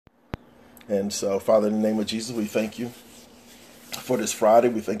And so, Father, in the name of Jesus, we thank you for this Friday.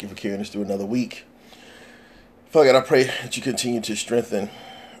 We thank you for carrying us through another week. Father God, I pray that you continue to strengthen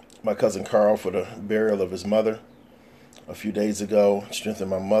my cousin Carl for the burial of his mother a few days ago. Strengthen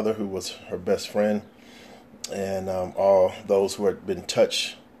my mother, who was her best friend, and all those who have been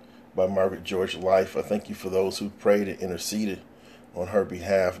touched by Margaret George's life. I thank you for those who prayed and interceded on her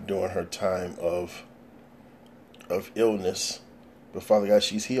behalf during her time of illness. But Father God,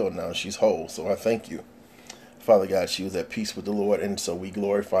 she's healed now. She's whole. So I thank you. Father God, she was at peace with the Lord, and so we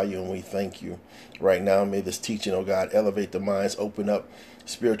glorify you and we thank you right now. May this teaching, oh God, elevate the minds, open up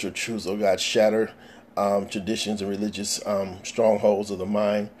spiritual truths, oh God, shatter traditions and religious strongholds of the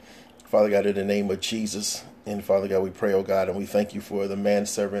mind. Father God, in the name of Jesus, and Father God, we pray, oh God, and we thank you for the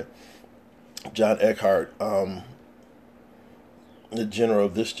manservant, John Eckhart, the general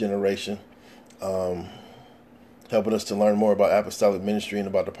of this generation, helping us to learn more about apostolic ministry and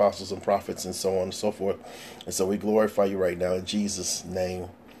about the apostles and prophets and so on and so forth. And so we glorify you right now in Jesus' name.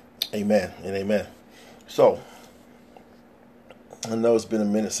 Amen and amen. So, I know it's been a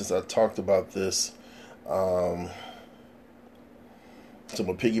minute since I talked about this. So I'm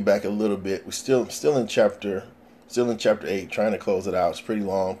gonna piggyback a little bit. We're still in chapter 8, trying to close it out. It's pretty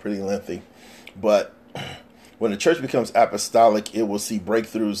long, pretty lengthy. But when the church becomes apostolic, it will see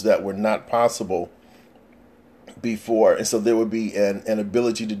breakthroughs that were not possible before, and so there would be an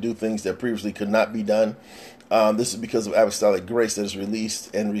ability to do things that previously could not be done. This is because of apostolic grace that is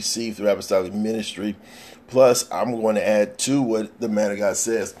released and received through apostolic ministry. Plus, I'm going to add to what the man of God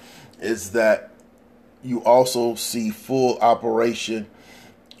says, is that you also see full operation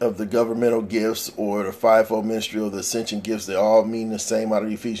of the governmental gifts or the fivefold ministry or the ascension gifts. They all mean the same out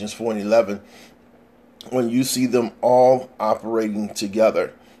of Ephesians 4:11. When you see them all operating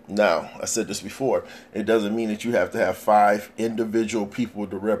together. Now, I said this before, it doesn't mean that you have to have 5 individual people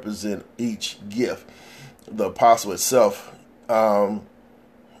to represent each gift. The apostle itself, the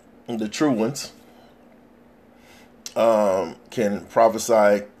true ones, can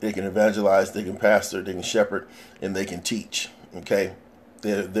prophesy, they can evangelize, they can pastor, they can shepherd, and they can teach. Okay?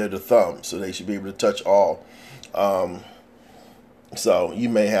 They're the thumb, so they should be able to touch all. So you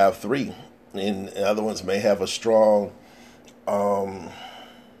may have 3, and other ones may have a strong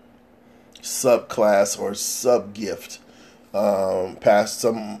subclass or sub gift. A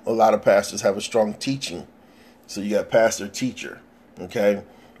lot of pastors have a strong teaching, so you got pastor, teacher. Okay,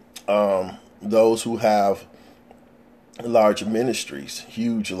 those who have large ministries,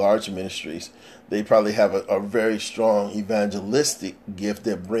 huge large ministries, they probably have a very strong evangelistic gift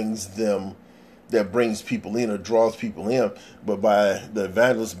that brings people in or draws people in. But by the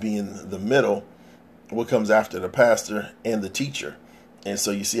evangelist being the middle, what comes after the pastor and the teacher. And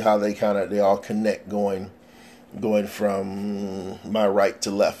so you see how they all connect, going from my right to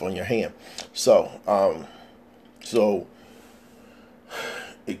left on your hand. So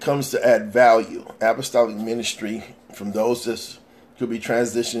it comes to add value. Apostolic ministry, from those that could be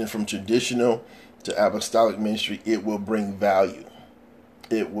transitioning from traditional to apostolic ministry, it will bring value.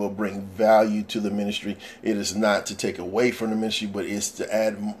 It will bring value to the ministry. It is not to take away from the ministry, but it's to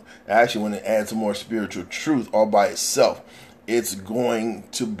add. Actually, when it adds more spiritual truth all by itself, it's going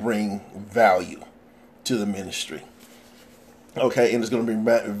to bring value to the ministry. Okay, and it's going to bring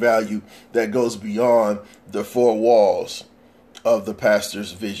value that goes beyond the 4 walls of the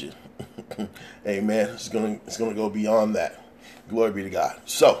pastor's vision. Amen. It's going to go beyond that. Glory be to God.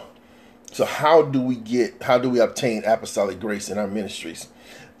 So how do we obtain apostolic grace in our ministries?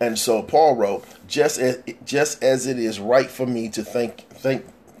 And so Paul wrote, just as it is right for me to think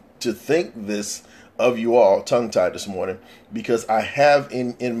this of you all, tongue-tied this morning, because I have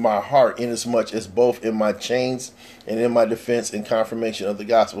in my heart, inasmuch as both in my chains and in my defense and confirmation of the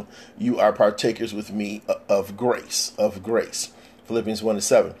gospel, you are partakers with me of grace. Philippians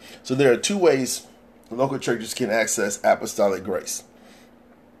 1:7. So there are 2 ways local churches can access apostolic grace.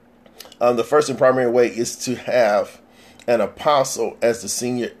 The first and primary way is to have an apostle as the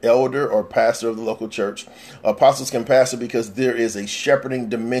senior elder or pastor of the local church. Apostles can pastor because there is a shepherding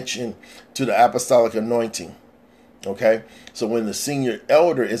dimension to the apostolic anointing. Okay, so when the senior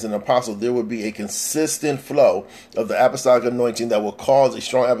elder is an apostle, there will be a consistent flow of the apostolic anointing that will cause a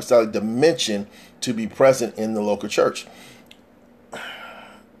strong apostolic dimension to be present in the local church.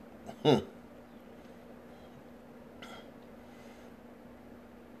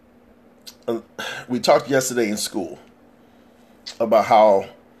 We talked yesterday in school about how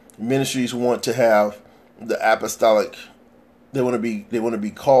ministries want to have the apostolic. They want to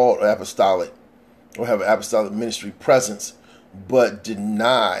be called apostolic or have an apostolic ministry presence, but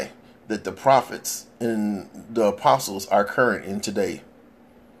deny that the prophets and the apostles are current in today.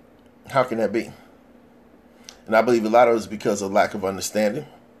 How can that be? And I believe a lot of it is because of lack of understanding.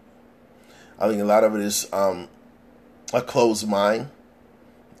 I think a lot of it is a closed mind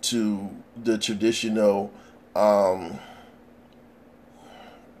to the traditional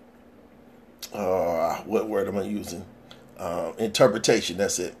what word am I using? Interpretation,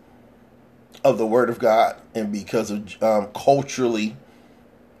 that's it, of the Word of God. And because of culturally,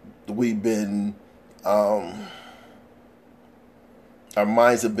 we've been, our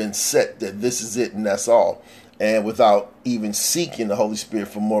minds have been set that this is it and that's all. And without even seeking the Holy Spirit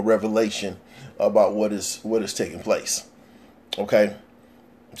for more revelation about what is taking place. Okay?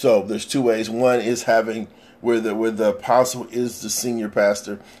 So there's two ways. One is having where the apostle is the senior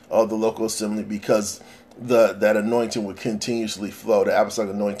pastor of the local assembly, because that anointing would continuously flow, the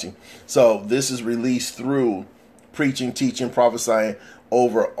apostolic anointing. So this is released through preaching, teaching, prophesying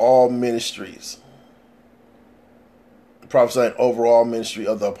over all ministries. Prophesying over all ministry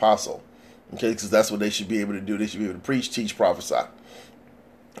of the apostle. Okay, because that's what they should be able to do. They should be able to preach, teach, prophesy.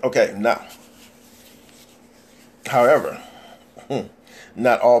 Okay, now, however,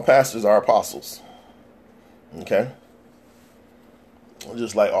 not all pastors are apostles. Okay?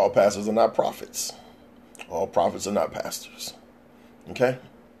 Just like all pastors are not prophets. All prophets are not pastors. Okay?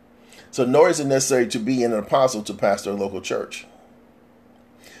 So nor is it necessary to be an apostle to pastor a local church.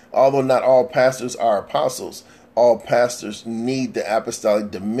 Although not all pastors are apostles, all pastors need the apostolic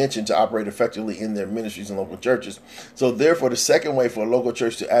dimension to operate effectively in their ministries and local churches. So therefore, the second way for a local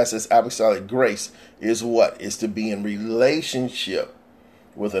church to access apostolic grace is what? Is to be in relationship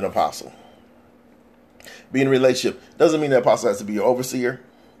with an apostle. Being in a relationship doesn't mean the apostle has to be your overseer.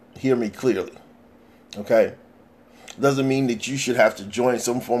 Hear me clearly. Okay? Doesn't mean that you should have to join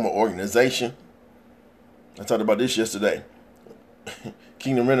some form of organization. I talked about this yesterday.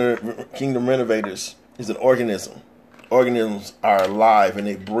 Kingdom Renovators is an organism. Organisms are alive and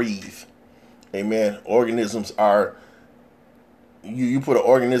they breathe. Amen. Organisms are, you put an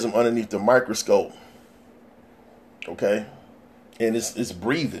organism underneath the microscope. Okay? And it's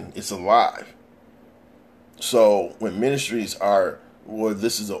breathing. It's alive. So when ministries are, well,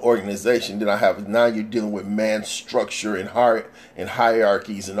 this is an organization, then now you're dealing with man structure and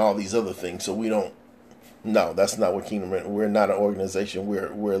hierarchies and all these other things. So no, that's not what we're not an organization.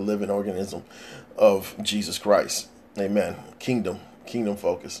 We're a living organism of Jesus Christ. Amen. Kingdom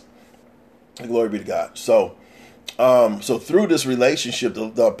focus. Glory be to God. So through this relationship,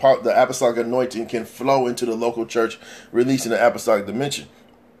 the apostolic anointing can flow into the local church, releasing the apostolic dimension.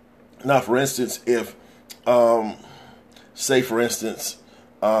 Now, for instance, if say, for instance,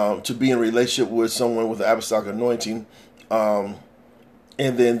 to be in a relationship with someone with the apostolic anointing, and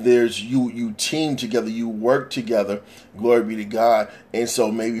then there's you team together, you work together, glory be to God. And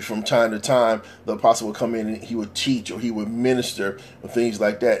so maybe from time to time, the apostle would come in and he would teach or he would minister or things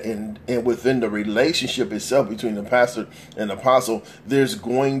like that. And within the relationship itself between the pastor and the apostle, there's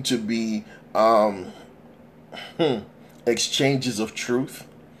going to be exchanges of truth.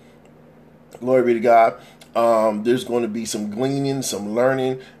 Glory be to God. There's going to be some gleaning, some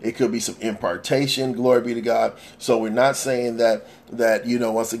learning. It could be some impartation. Glory be to God. So we're not saying that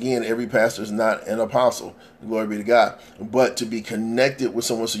once again, every pastor is not an apostle. Glory be to God. But to be connected with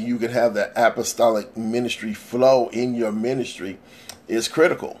someone so you can have that apostolic ministry flow in your ministry is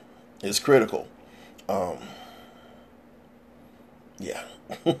critical. It's critical. Yeah.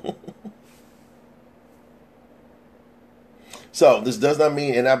 So this does not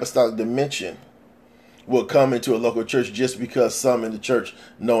mean an apostolic dimension will come into a local church just because some in the church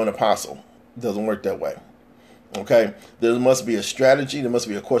know an apostle. It doesn't work that way. Okay? There must be a strategy. There must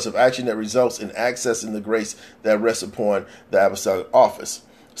be a course of action that results in accessing the grace that rests upon the apostolic office.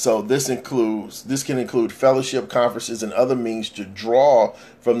 So this can include fellowship, conferences, and other means to draw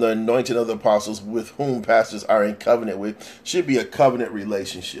from the anointing of the apostles with whom pastors are in covenant with. Should be a covenant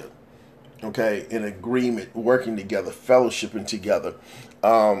relationship. Okay? In agreement, working together, fellowshipping together.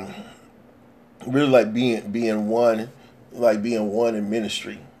 Really like being one in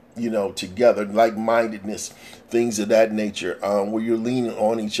ministry, together, like-mindedness, things of that nature, where you're leaning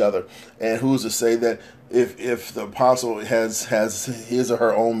on each other. And who's to say that if the apostle has his or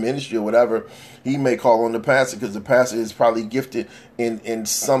her own ministry or whatever, he may call on the pastor because the pastor is probably gifted in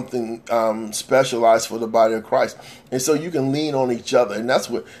something specialized for the body of Christ. And so you can lean on each other. And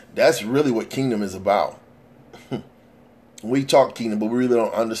that's really what kingdom is about. We talk kingdom, but we really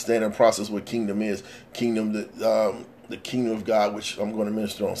don't understand and process what kingdom is. Kingdom, the kingdom of God, which I'm going to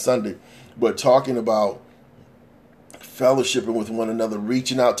minister on Sunday. But talking about fellowshipping with one another,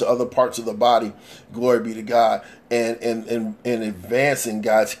 reaching out to other parts of the body, glory be to God, and advancing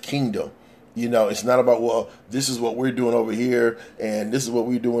God's kingdom. You know, it's not about, well, this is what we're doing over here and this is what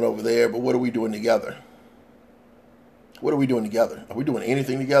we're doing over there, but what are we doing together? What are we doing together? Are we doing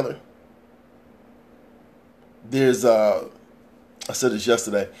anything together? There's, I said this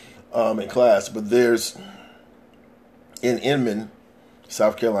yesterday in class, but there's, in Inman,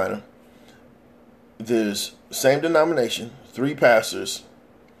 South Carolina, there's same denomination, 3 pastors,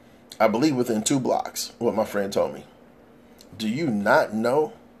 I believe within 2 blocks, what my friend told me. Do you not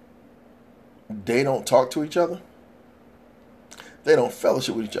know they don't talk to each other? They don't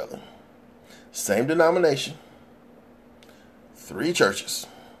fellowship with each other. Same denomination, 3 churches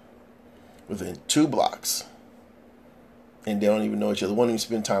within 2 blocks. And they don't even know each other, won't even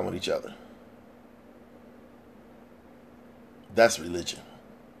spend time with each other. That's religion.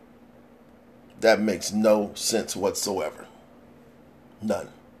 That makes no sense whatsoever. None.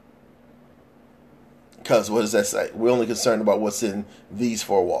 Because what does that say? We're only concerned about what's in these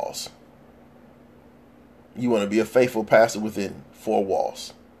 4 walls. You want to be a faithful pastor within 4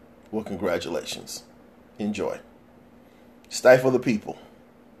 walls. Well, congratulations. Enjoy. Stifle the people.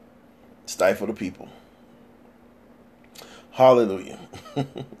 Stifle the people. Hallelujah.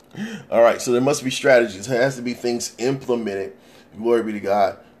 All right, so there must be strategies. There has to be things implemented. Glory be to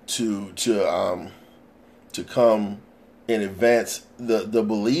God to come and advance the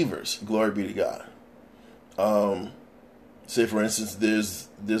believers. Glory be to God. Say for instance, there's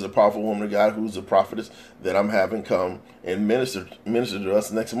a powerful woman of God who's a prophetess that I'm having come and minister to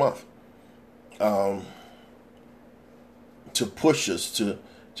us next month. To push us to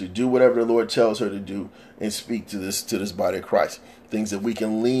do whatever the Lord tells her to do and speak to this body of Christ. Things that we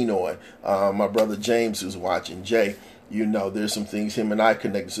can lean on. My brother James, who's watching, Jay, you know, there's some things him and I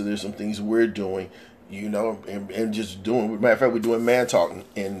connected. So there's some things we're doing, you know, and just doing. Matter of fact, we're doing Man Talk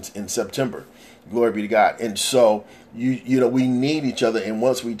in September. Glory be to God. And so you know, we need each other. And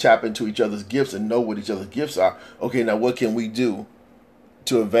once we tap into each other's gifts and know what each other's gifts are, okay, now what can we do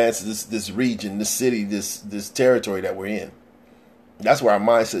to advance this region, this city, this territory that we're in? That's where our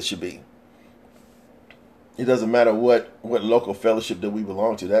mindset should be. It doesn't matter what local fellowship that we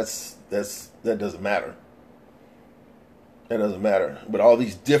belong to. That doesn't matter. That doesn't matter. But all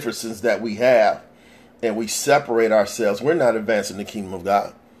these differences that we have, and we separate ourselves, we're not advancing the kingdom of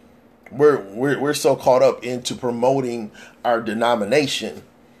God. We're so caught up into promoting our denomination.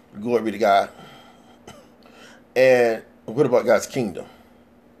 Glory be to God. And what about God's kingdom?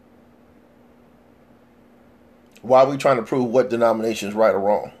 Why are we trying to prove what denomination is right or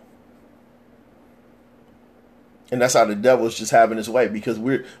wrong? And that's how the devil is just having his way, because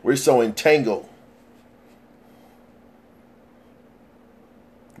we're so entangled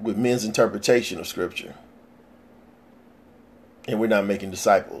with men's interpretation of Scripture. And we're not making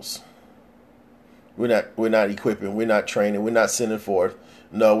disciples. We're not equipping, we're not training, we're not sending forth.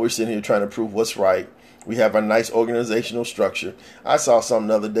 No, we're sitting here trying to prove what's right. We have a nice organizational structure. I saw something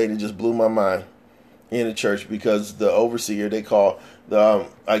the other day that just blew my mind in the church, because the overseer, they call the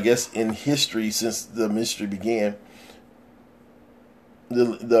I guess in history, since the ministry began,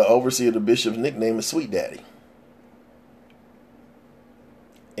 the overseer, the bishop's nickname is Sweet Daddy.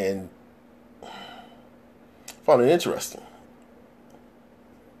 And I found it interesting.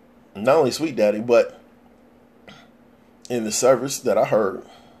 Not only Sweet Daddy, but in the service that I heard,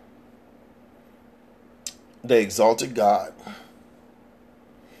 they exalted God.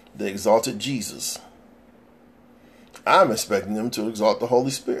 They exalted Jesus. I'm expecting them to exalt the Holy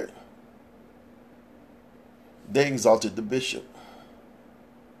Spirit. They exalted the bishop.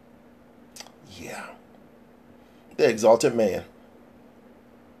 Yeah. They exalted man.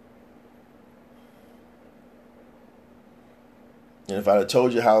 And if I had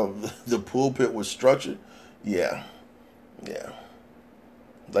told you how the pulpit was structured, yeah.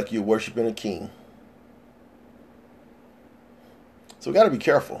 Like you're worshiping a king. So we got to be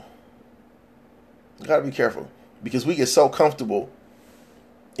careful. We got to be careful, because we get so comfortable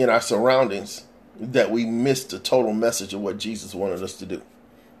in our surroundings that we miss the total message of what Jesus wanted us to do.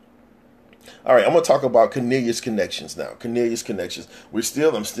 All right, I'm going to talk about Cornelius Connections now. Cornelius Connections.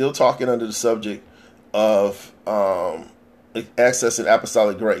 I'm still talking under the subject of access and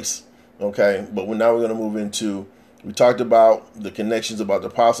apostolic grace. Okay, but now we're going to move into, we talked about the connections, about the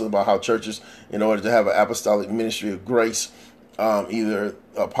apostles, about how churches, in order to have an apostolic ministry of grace, either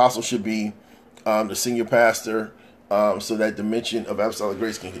apostle should be the senior pastor, so that dimension of apostolic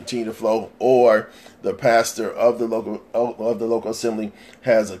grace can continue to flow, or the pastor of the local assembly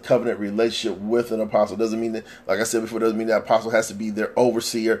has a covenant relationship with an apostle. Doesn't mean that, like I said before, doesn't mean that apostle has to be their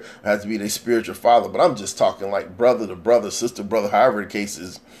overseer, has to be their spiritual father. But I'm just talking like brother to brother, sister, brother, however the case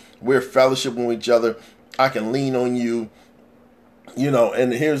is. We're fellowshipping with each other. I can lean on you.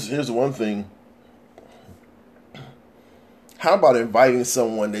 And here's one thing. How about inviting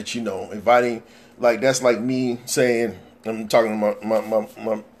someone that inviting, like, that's like me saying, I'm talking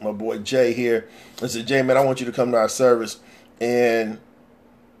to my boy Jay here. I said, Jay, man, I want you to come to our service, and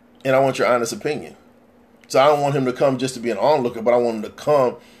I want your honest opinion. So I don't want him to come just to be an onlooker, but I want him to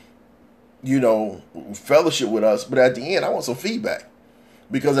come, fellowship with us. But at the end, I want some feedback.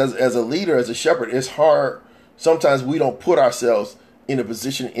 Because as a leader, as a shepherd, it's hard. Sometimes we don't put ourselves in a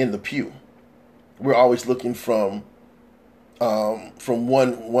position in the pew. We're always looking from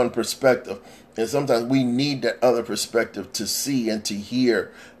one perspective. And sometimes we need that other perspective to see and to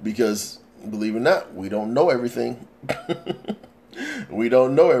hear, because believe it or not, we don't know everything. We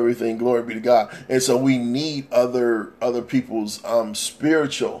don't know everything. Glory be to God. And so we need other people's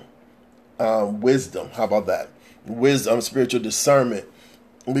spiritual wisdom. How about that? Wisdom, spiritual discernment,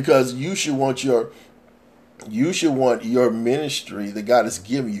 because you should want your ministry that God has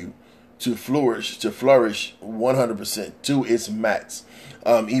given you to flourish 100% to its max.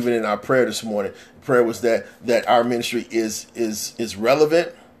 Even in our prayer this morning, prayer was that our ministry is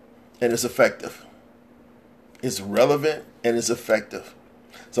relevant and it's effective. It's relevant and it's effective.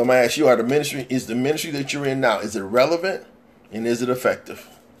 So I'm gonna ask you: is the ministry that you're in now, is it relevant and is it effective?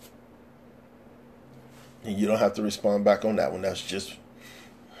 And you don't have to respond back on that one. That's just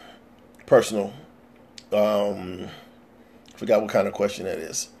personal. Forgot what kind of question that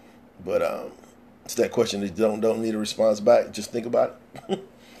is, but it's that question that don't need a response back. Just think about it.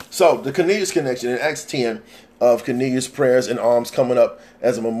 So the Cornelius connection in Acts 10 of Cornelius' prayers and alms coming up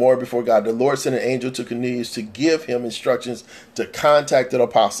as a memorial before God. The Lord sent an angel to Cornelius to give him instructions to contact the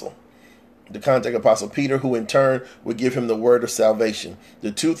apostle. To contact Apostle Peter, who in turn would give him the word of salvation.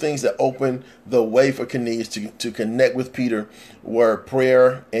 The two things that opened the way for Cornelius to connect with Peter were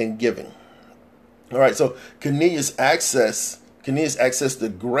prayer and giving. All right, so Cornelius accessed the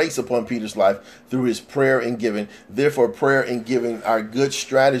grace upon Peter's life through his prayer and giving. Therefore, prayer and giving are good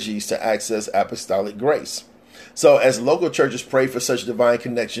strategies to access apostolic grace. So as local churches pray for such divine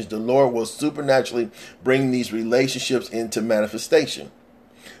connections, the Lord will supernaturally bring these relationships into manifestation.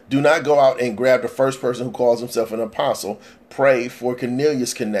 Do not go out and grab the first person who calls himself an apostle. Pray for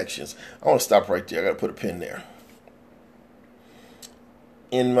Cornelius connections. I want to stop right there. I got to put a pin there.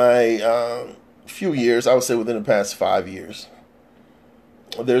 In my few years, I would say within the past 5 years,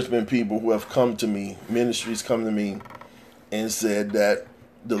 there's been people who have come to me, ministries come to me and said that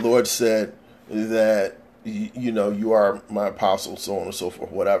the Lord said that, you are my apostle, so on and so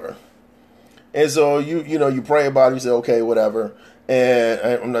forth, whatever. And so you pray about it, you say, okay, whatever.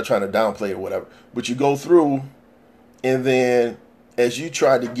 And I'm not trying to downplay it or whatever, but you go through, and then as you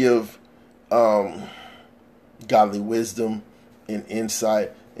try to give godly wisdom and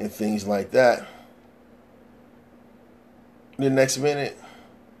insight and things like that, the next minute,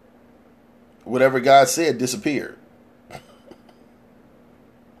 whatever God said disappeared.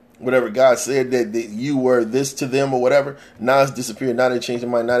 Whatever God said that you were this to them or whatever, now it's disappeared. Now they changed their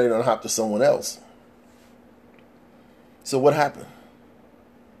mind. Now they don't hop to someone else. So what happened?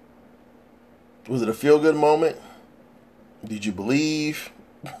 Was it a feel-good moment? Did you believe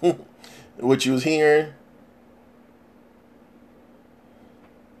what you was hearing?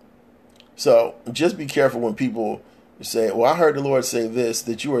 So just be careful when people say, well, I heard the Lord say this,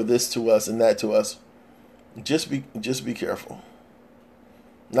 that you are this to us and that to us. Just be careful.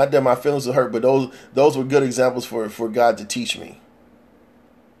 Not that my feelings will hurt, but those were good examples for God to teach me.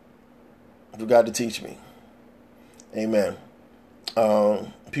 For God to teach me. Amen.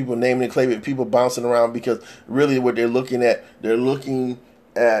 People naming and claiming, people bouncing around, because really what they're looking at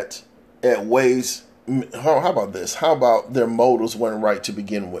ways. How about this? How about their motives weren't right to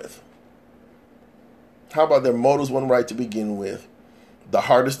begin with? The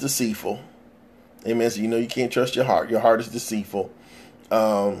heart is deceitful. Amen. So you can't trust your heart. Your heart is deceitful.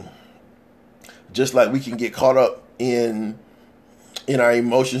 Just like we can get caught up in our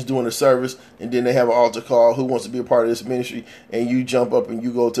emotions during the service, and then they have an altar call, who wants to be a part of this ministry, and you jump up and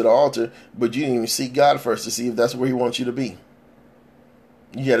you go to the altar, but you didn't even seek God first to see if that's where he wants you to be.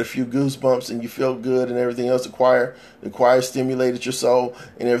 You had a few goosebumps and you felt good and everything else. The choir stimulated your soul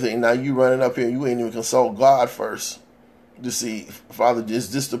and everything. And now you running up here and you ain't even consult God first to see, Father,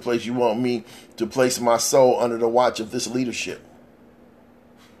 is this the place you want me to place my soul under the watch of this leadership?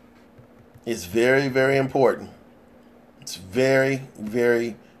 It's very, very important. It's very,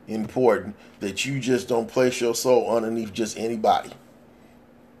 very important that you just don't place your soul underneath just anybody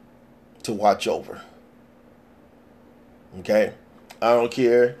to watch over. Okay? I don't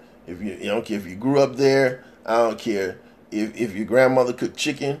care if you grew up there. I don't care if your grandmother cooked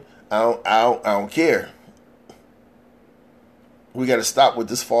chicken. I don't care. We got to stop with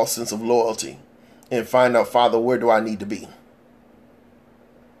this false sense of loyalty and find out, Father, where do I need to be?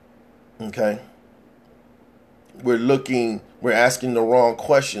 Okay? We're asking the wrong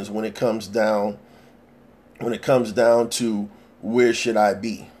questions when it comes down to where should I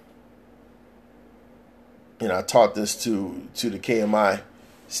be? And I taught this to the KMI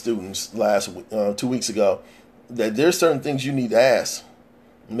students 2 weeks ago, that there's certain things you need to ask.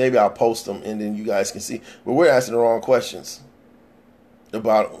 Maybe I'll post them and then you guys can see. But we're asking the wrong questions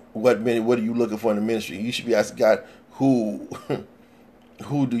about what are you looking for in the ministry. You should be asking God, who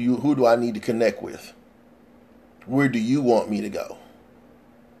do I need to connect with? Where do you want me to go?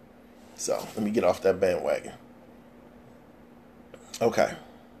 So let me get off that bandwagon. Okay.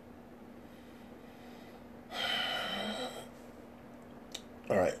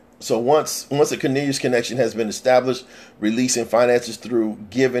 All right. So once a Cornelius connection has been established, releasing finances through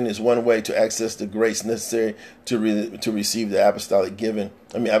giving is one way to access the grace necessary to receive the apostolic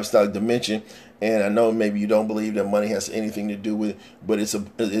dimension. And I know maybe you don't believe that money has anything to do with it, but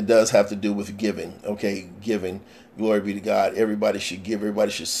it does have to do with giving. Okay, giving. Glory be to God. Everybody should give.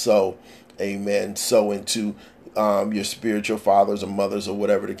 Everybody should sow. Amen. Sow into your spiritual fathers or mothers or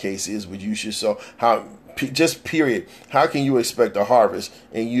whatever the case is, but you should sow. Just period. How can you expect a harvest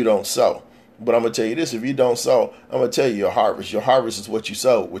and you don't sow? But I'm going to tell you this. If you don't sow, I'm going to tell you your harvest. Your harvest is what you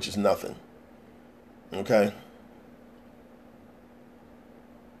sow, which is nothing. Okay?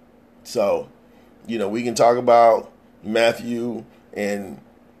 So, we can talk about Matthew and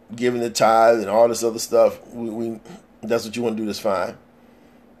giving the tithe and all this other stuff. That's what you want to do, that's fine.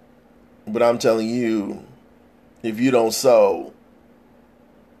 But I'm telling you, if you don't sow,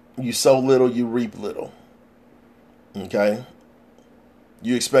 you sow little, you reap little. Okay?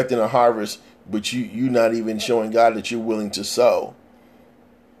 You're expecting a harvest, but you're not even showing God that you're willing to sow.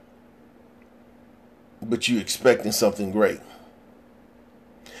 But you're expecting something great.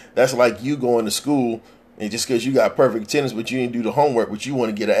 That's like you going to school and just because you got perfect attendance, but you didn't do the homework, but you want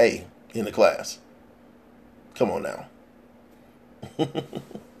to get an A in the class. Come on now.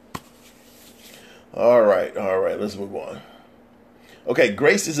 All right, let's move on. Okay,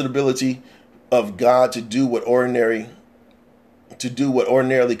 grace is an ability of God to do what ordinarily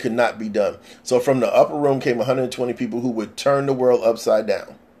could not be done. So from the upper room came 120 people who would turn the world upside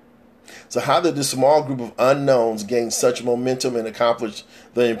down. So how did this small group of unknowns gain such momentum and accomplish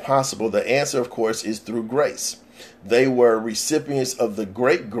the impossible? The answer, of course, is through grace. They were recipients of the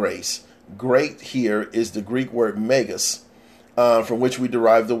great grace. Great here is the Greek word megas, from which we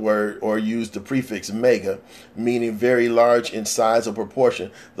derive the word or use the prefix mega, meaning very large in size or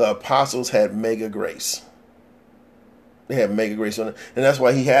proportion. The apostles had mega grace. They had mega grace on it. And that's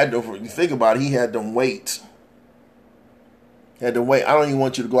why he had to, if you think about it, he had them wait. I don't even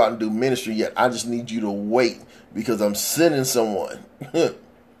want you to go out and do ministry yet. I just need you to wait because I'm sending someone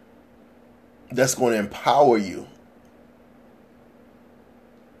that's going to empower you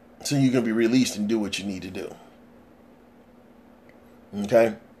so you can be released and do what you need to do.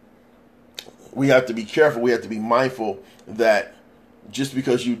 Okay? We have to be careful. We have to be mindful that just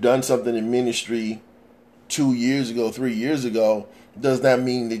because you've done something in ministry 2 years ago, 3 years ago, does not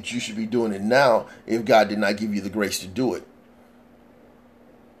mean that you should be doing it now if God did not give you the grace to do it.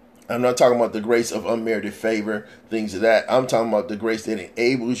 I'm not talking about the grace of unmerited favor, things of that. I'm talking about the grace that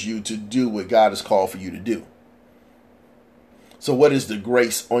enables you to do what God has called for you to do. So what is the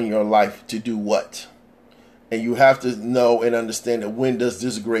grace on your life to do what? And you have to know and understand that when does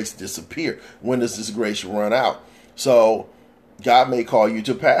this grace disappear? When does this grace run out? So God may call you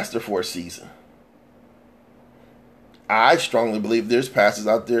to pastor for a season. I strongly believe there's pastors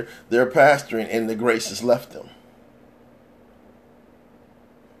out there, they're pastoring and the grace has left them.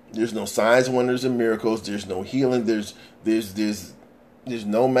 There's no signs, wonders, and miracles. There's no healing. There's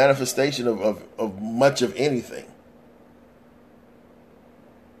no manifestation of much of anything.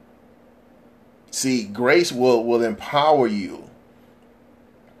 See, grace will empower you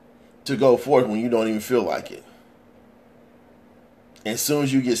to go forth when you don't even feel like it. As soon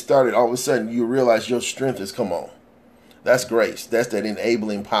as you get started, all of a sudden you realize your strength has come on. That's grace. That's that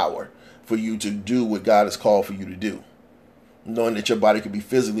enabling power for you to do what God has called for you to do. Knowing that your body could be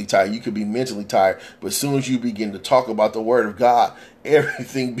physically tired, you could be mentally tired, but as soon as you begin to talk about the Word of God,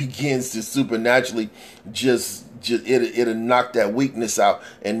 everything begins to supernaturally it'll knock that weakness out,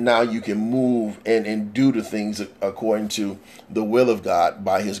 and now you can move and do the things according to the will of God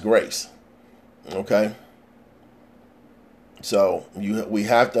by His grace. Okay? So we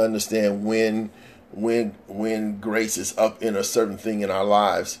have to understand when grace is up in a certain thing in our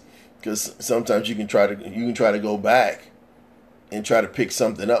lives, because sometimes you can try to go back and try to pick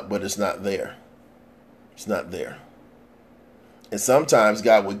something up, but it's not there. It's not there. And sometimes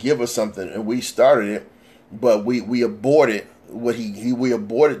God would give us something and we started it, but we aborted what we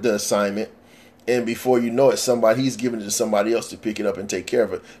aborted the assignment, and before you know it, he's giving it to somebody else to pick it up and take care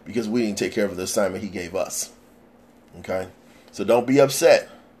of it because we didn't take care of the assignment he gave us. Okay? So don't be upset.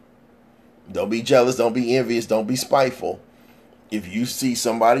 Don't be jealous. Don't be envious. Don't be spiteful if you see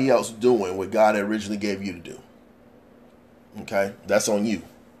somebody else doing what God originally gave you to do. Okay? That's on you.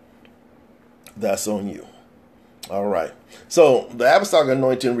 That's on you. All right. So the apostolic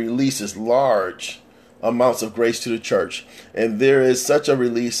anointing releases large amounts of grace to the church, and there is such a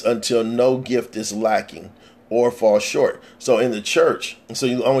release until no gift is lacking or falls short. So in the church, I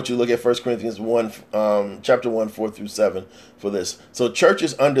want you to look at 1 Corinthians 1, chapter 1, 4 through 7 for this. So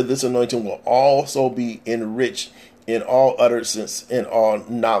churches under this anointing will also be enriched in all utterance and all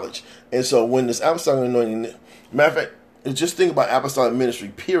knowledge. And so when this apostolic anointing, matter of fact, just think about apostolic ministry,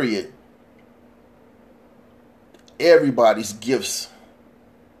 period. Everybody's gifts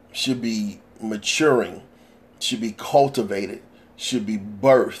should be maturing, should be cultivated, should be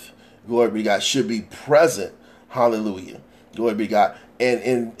birthed. Glory be to God. Should be present. Hallelujah. Glory be to God.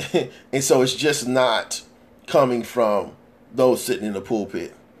 And so it's just not coming from those sitting in the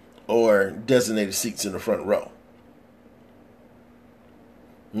pulpit or designated seats in the front row.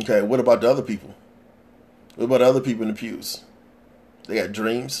 Okay, what about the other people? What about the other people in the pews? They got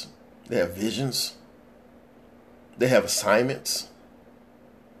dreams. They have visions. They have assignments.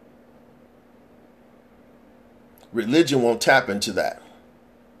 Religion won't tap into that.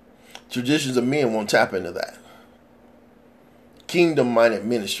 Traditions of men won't tap into that. Kingdom-minded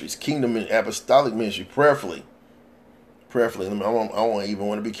ministries, kingdom and apostolic ministry, prayerfully. I won't even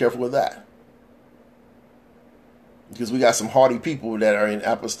want to be careful with that. Because we got some haughty people that are in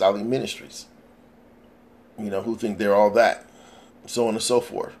apostolic ministries, who think they're all that, so on and so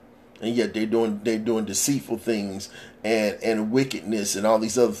forth. And yet they're doing deceitful things and wickedness and all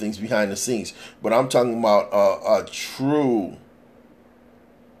these other things behind the scenes. But I'm talking about a true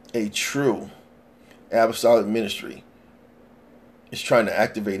apostolic ministry is trying to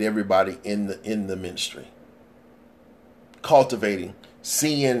activate everybody in the ministry, cultivating,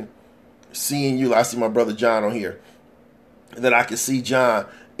 seeing you. I see my brother John on here, that I can see John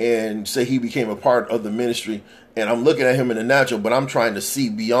and say he became a part of the ministry. And I'm looking at him in the natural, but I'm trying to see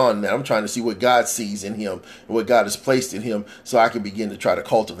beyond that. I'm trying to see what God sees in him and what God has placed in him, so I can begin to try to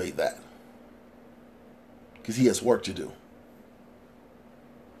cultivate that. Because he has work to do.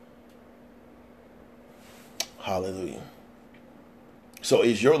 Hallelujah. So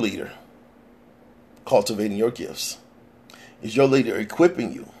is your leader cultivating your gifts? Is your leader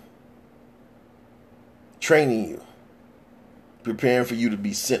equipping you, training you, preparing for you to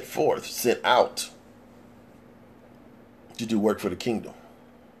be sent forth, sent out to do work for the kingdom?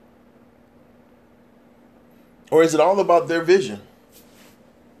 Or is it all about their vision?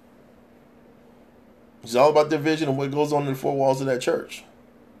 Is it all about their vision and what goes on in the four walls of that church?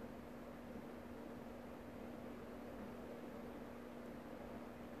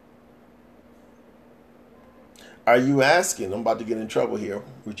 Are you asking, I'm about to get in trouble here,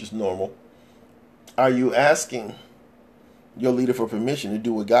 which is normal. Are you asking your leader for permission to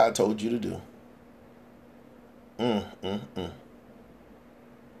do what God told you to do?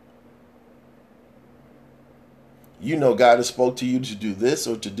 You know God has spoke to you to do this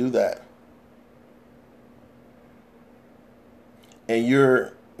or to do that. And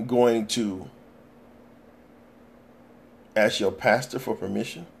you're going to ask your pastor for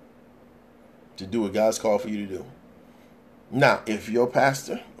permission to do what God's called for you to do. Now, if your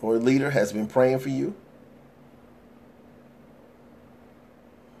pastor or leader has been praying for you,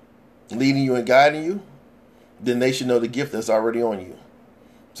 leading you and guiding you, then they should know the gift that's already on you.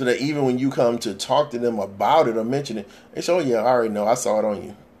 So that even when you come to talk to them about it or mention it, they say, oh yeah, I already know, I saw it on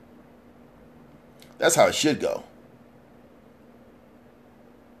you. That's how it should go.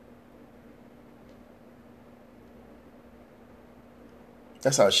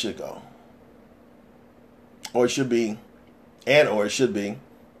 That's how it should go. Or it should be, or it should be,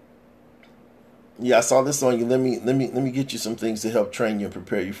 yeah, I saw this on you. Let me get you some things to help train you and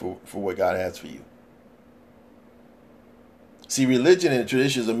prepare you for what God has for you. See, religion and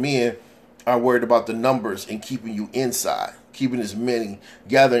traditions of men are worried about the numbers and keeping you inside, keeping as many,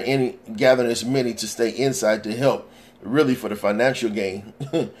 gathering as many to stay inside to help, really for the financial gain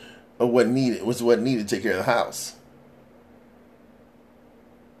of what needed to take care of the house.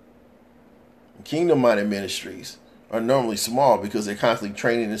 Kingdom-minded ministries are normally small because they're constantly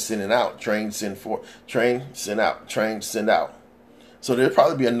training and sending out, train, send for, train, send out, train, send out. So there'll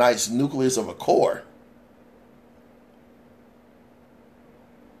probably be a nice nucleus of a core.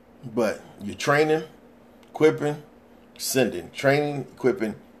 But you're training, equipping, Sending. Training,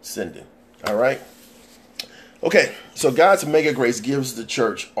 equipping, sending. All right? Okay, so God's mega grace gives the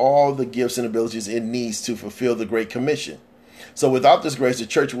church all the gifts and abilities it needs to fulfill the Great Commission. So without this grace, the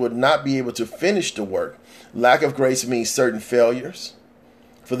church would not be able to finish the work. Lack of grace means certain failures.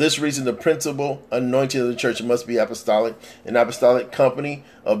 For this reason, the principal anointing of the church must be apostolic. An apostolic company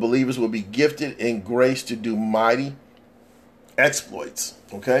of believers will be gifted in grace to do mighty exploits.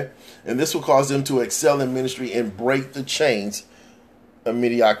 Okay? And this will cause them to excel in ministry and break the chains of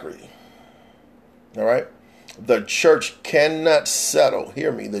mediocrity. All right? The church cannot settle.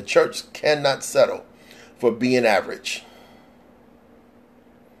 Hear me. The church cannot settle for being average.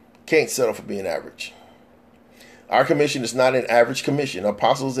 Can't settle for being average. Our commission is not an average commission.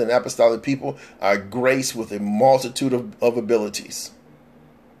 Apostles and apostolic people are graced with a multitude of abilities.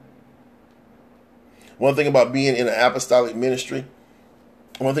 One thing about being in an apostolic ministry,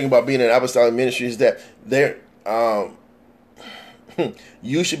 is that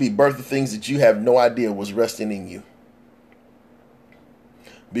you should be birthing things that you have no idea was resting in you.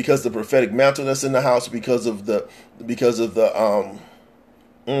 Because the prophetic mantle that's in the house, because of the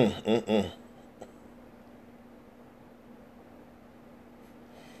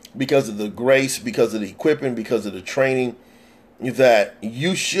grace, because of the equipping, because of the training, that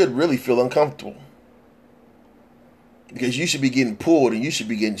you should really feel uncomfortable. Because you should be getting pulled and you should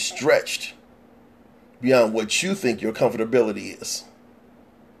be getting stretched beyond what you think your comfortability is.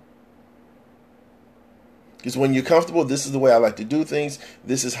 Because when you're comfortable, this is the way I like to do things.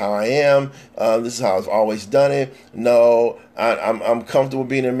 This is how I am. This is how I've always done it. No, I'm comfortable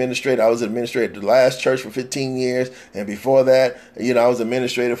being an administrator. I was an administrator at the last church for 15 years. And before that, I was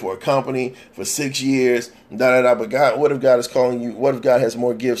administrator for a company for 6 years. But God, what if God is calling you? What if God has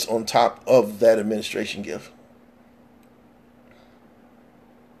more gifts on top of that administration gift?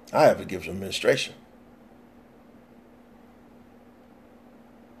 I have a gift of administration.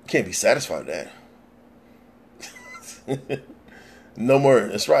 Can't be satisfied with that. No more.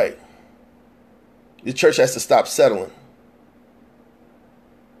 That's right. The church has to stop settling.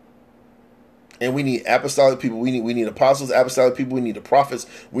 And we need apostolic people. We need apostles, apostolic people. We need the prophets.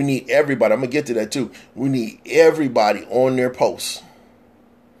 We need everybody. I'm going to get to that too. We need everybody on their posts.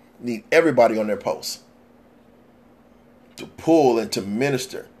 Need everybody on their posts to pull and to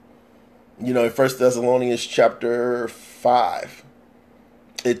minister. In 1 Thessalonians chapter 5,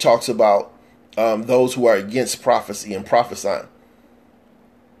 it talks about those who are against prophecy and prophesying.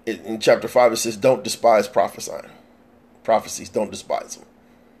 In chapter 5, it says, don't despise prophesying. Prophecies, don't despise them.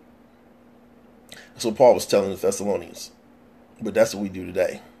 That's what Paul was telling the Thessalonians. But that's what we do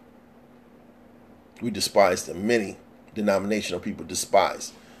today. We despise them. Many denominational people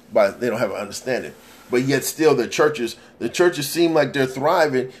despise. But they don't have an understanding. But yet still the churches seem like they're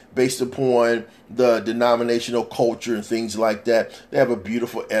thriving based upon the denominational culture and things like that. They have a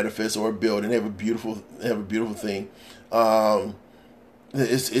beautiful edifice or a building. They have a beautiful thing.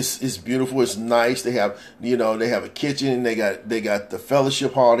 It's beautiful. It's nice. They have a kitchen. They got the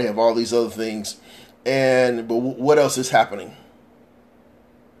fellowship hall. They have all these other things. But what else is happening?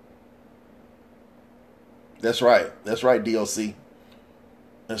 That's right. That's right, DLC.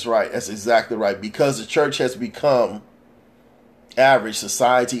 That's right. That's exactly right. Because the church has become average,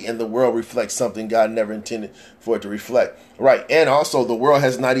 society and the world reflects something God never intended for it to reflect. Right. And also the world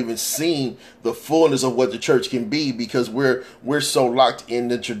has not even seen the fullness of what the church can be because we're so locked in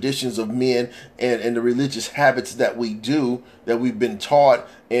the traditions of men and the religious habits that we've been taught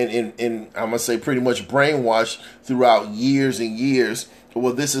and I'm going to say pretty much brainwashed throughout years and years.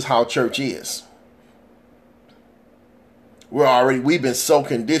 Well, this is how church is. We've been so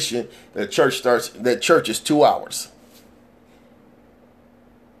conditioned that church is 2 hours.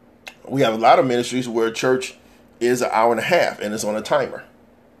 We have a lot of ministries where church is an hour and a half and it's on a timer.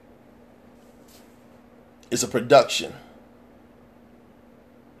 It's a production.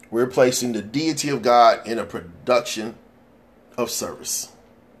 We're placing the deity of God in a production of service.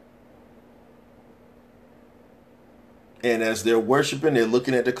 And as they're worshiping, they're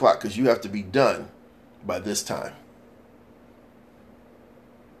looking at the clock because you have to be done by this time.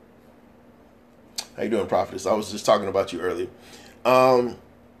 How you doing, prophetess? I was just talking about you earlier.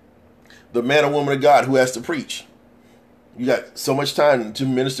 The man or woman of God who has to preach. You got so much time to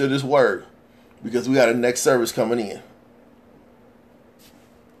minister this word because we got a next service coming in.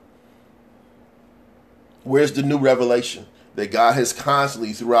 Where's the new revelation that God has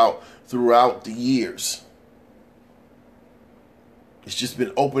constantly throughout the years? It's just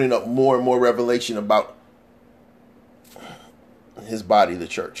been opening up more and more revelation about his body, the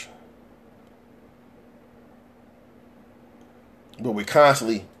church. But we're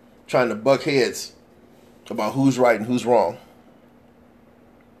constantly trying to buck heads about who's right and who's wrong.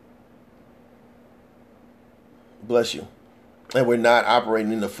 Bless you. And we're not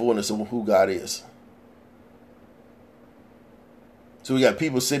operating in the fullness of who God is. So we got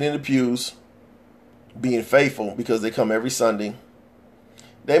people sitting in the pews being faithful because they come every Sunday.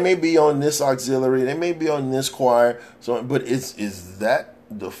 They may be on this auxiliary, they may be on this choir, but is that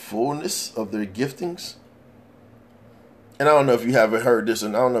the fullness of their giftings? And I don't know if you haven't heard this,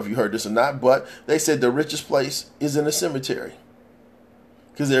 and I don't know if you heard this or not, but they said the richest place is in the cemetery.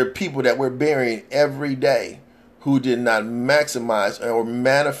 Because there are people that we're burying every day who did not maximize or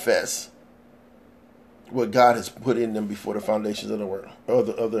manifest what God has put in them before the foundations of the world, of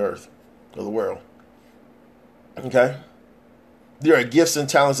the earth, of the world. Okay? There are gifts and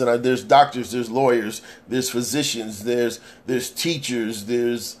talents, and there's doctors, there's lawyers, there's physicians, there's teachers,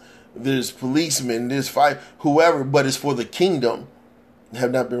 there's policemen, there's whoever, but it's for the kingdom,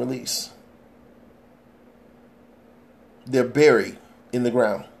 have not been released. They're buried in the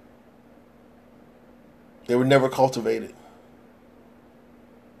ground. They were never cultivated.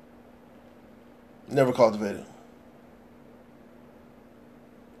 Never cultivated.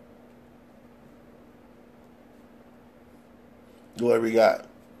 Glory be God.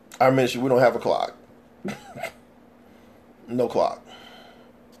 Our ministry, we don't have a clock. No clock.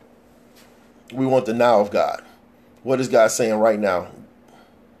 We want the now of God. What is God saying right now?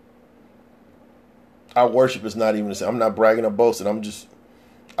 Our worship is not even the same. I'm not bragging or boasting. I'm just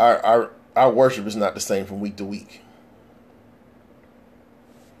our worship is not the same from week to week.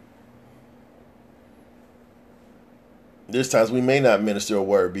 There's times we may not minister a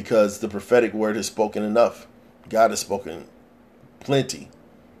word because the prophetic word has spoken enough. God has spoken plenty.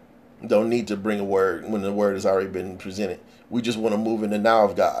 Don't need to bring a word when the word has already been presented. We just want to move in the now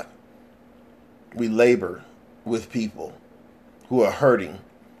of God. We labor with people who are hurting,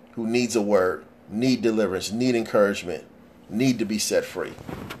 who needs a word, need deliverance, need encouragement, need to be set free.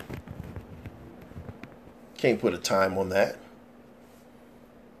 Can't put a time on that.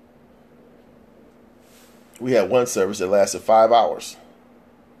 We had one service that lasted 5 hours.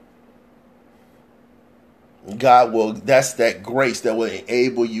 God will, that's that grace that will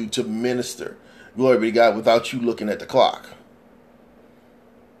enable you to minister. Glory be to God without you looking at the clock.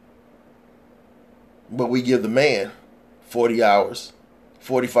 But we give the man 40 hours,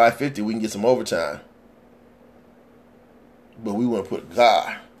 45, 50, we can get some overtime. But we want to put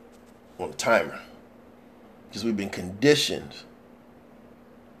God on a timer. Because we've been conditioned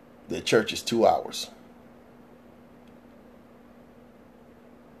that church is 2 hours.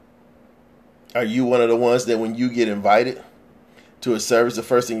 Are you one of the ones that when you get invited to a service, the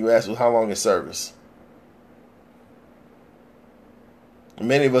first thing you ask is, how long is service?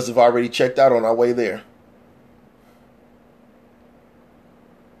 Many of us have already checked out on our way there.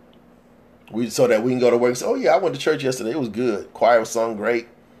 So that we can go to work and say, oh yeah, I went to church yesterday. It was good. Choir was sung great.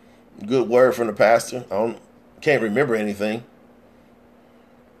 Good word from the pastor. Can't remember anything.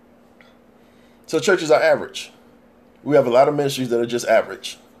 So churches are average. We have a lot of ministries that are just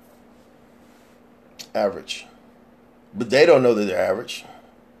average. Average. But they don't know that they're average.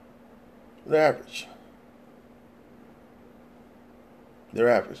 They're average. They're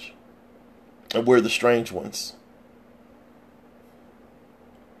average. And we're the strange ones.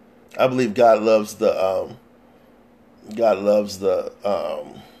 I believe God loves the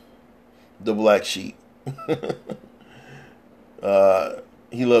black sheep.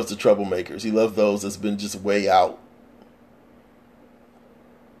 He loves the troublemakers. He loves those that's been just way out.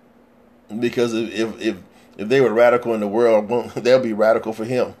 Because if they were radical in the world, they'll be radical for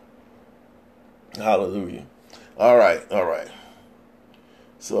him. Hallelujah. All right.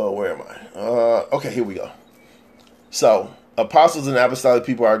 So where am I? Okay, here we go. So apostles and apostolic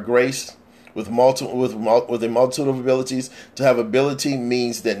people are graced with a multitude of abilities. To have ability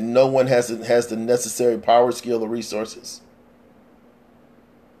means that no one has the necessary power, skill, or resources.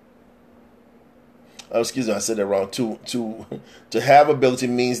 Excuse me, I said that wrong. To have ability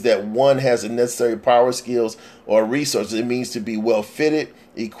means that one has the necessary power, skills, or resources. It means to be well fitted,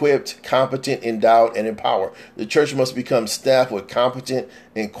 equipped, competent, endowed, and empowered. The church must become staffed with competent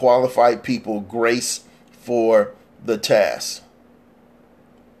and qualified people, grace for the task.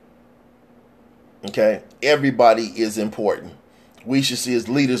 Okay? Everybody is important. We should see as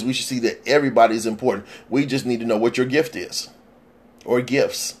leaders, we should see that everybody is important. We just need to know what your gift is or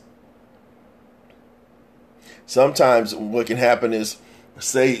gifts. Sometimes what can happen is,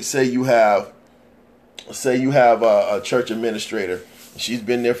 say you have a church administrator. She's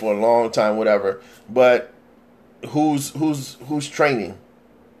been there for a long time, whatever. But who's training?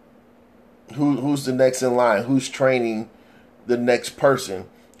 Who's the next in line? Who's training the next person?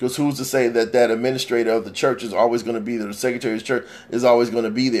 Because who's to say that that administrator of the church is always going to be there? The secretary of the church is always going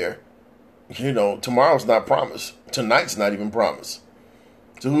to be there. Tomorrow's not promised. Tonight's not even promised.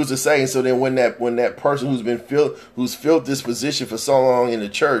 So who's to say? And so then when that person who's filled this position for so long in the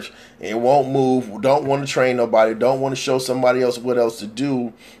church and won't move, don't want to train nobody, don't want to show somebody else what else to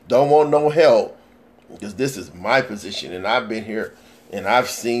do, don't want no help, because this is my position and I've been here and I've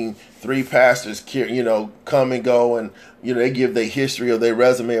seen 3 pastors, come and go, and they give their history or their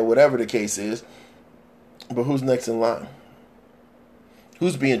resume or whatever the case is. But who's next in line?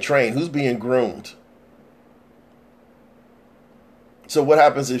 Who's being trained? Who's being groomed? So what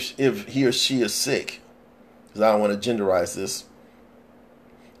happens if he or she is sick? Because I don't want to genderize this.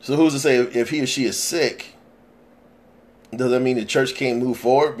 So who's to say if he or she is sick, does that mean the church can't move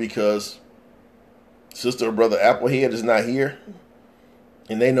forward because Sister or Brother Applehead is not here?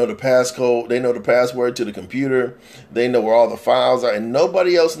 And they know the passcode, they know the password to the computer, they know where all the files are, and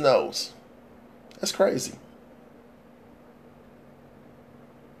nobody else knows. That's crazy.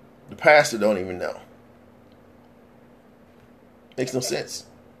 The pastor don't even know. Makes no sense.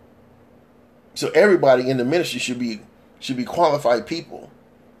 So everybody in the ministry should be qualified people,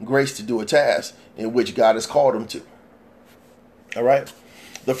 graced to do a task in which God has called them to. All right.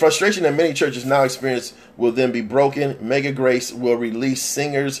 The frustration that many churches now experience will then be broken. Mega Grace will release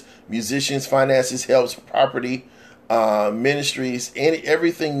singers, musicians, finances, helps, property, ministries,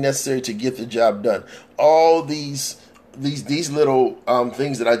 everything necessary to get the job done. All these little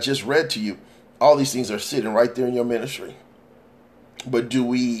things that I just read to you, all these things are sitting right there in your ministry. But do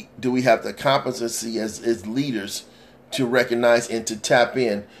we have the competency as leaders to recognize and to tap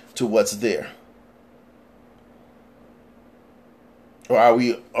in to what's there? Or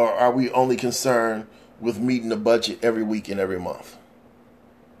are we only concerned with meeting the budget every week and every month?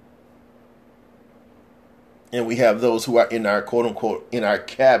 And we have those who are in our quote unquote in our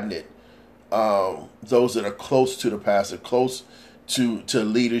cabinet, those that are close to the pastor, close to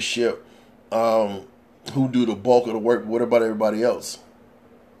leadership, who do the bulk of the work. What about everybody else?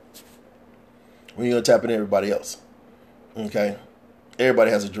 When you're going to tap into everybody else. Okay?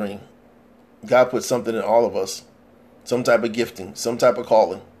 Everybody has a dream. God put something in all of us. Some type of gifting. Some type of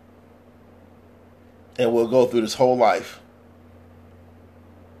calling. And we'll go through this whole life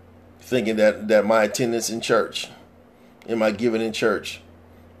thinking that my attendance in church and my giving in church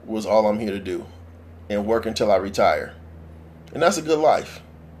was all I'm here to do. And work until I retire. And that's a good life.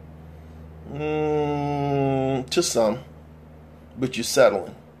 To some, but you're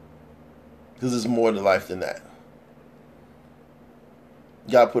settling, because there's more to life than that.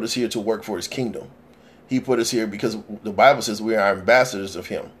 God put us here to work for his kingdom. He put us here because the Bible says we are ambassadors of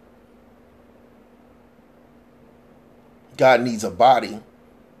him. God needs a body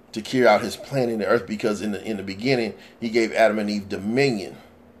to carry out his plan in the earth, because in the beginning he gave Adam and Eve dominion.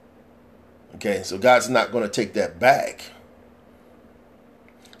 Okay, so God's not going to take that back.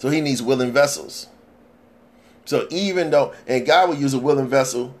 So he needs willing vessels. So even though, and God will use a willing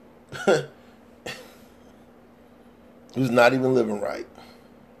vessel who's not even living right.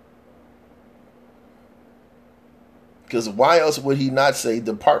 Because why else would he not say,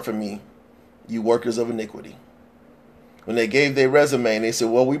 "Depart from me, you workers of iniquity"? When they gave their resume and they said,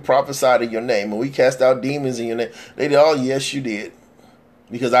 "Well, we prophesied in your name and we cast out demons in your name," they did, "Oh, yes, you did.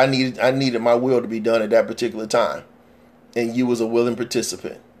 Because I needed my will to be done at that particular time. And you was a willing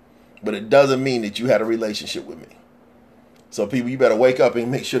participant. But it doesn't mean that you had a relationship with me." So people, you better wake up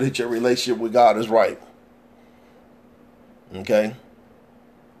and make sure that your relationship with God is right. Okay?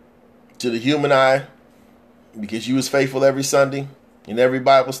 To the human eye, because you was faithful every Sunday in every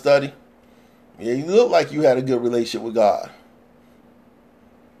Bible study, yeah, you look like you had a good relationship with God.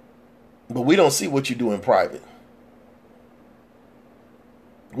 But we don't see what you do in private.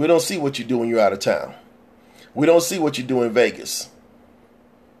 We don't see what you do when you're out of town. We don't see what you do in Vegas.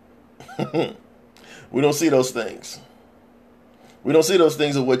 We don't see those things. We don't see those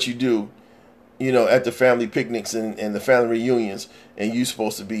things of what you do, at the family picnics and the family reunions, and you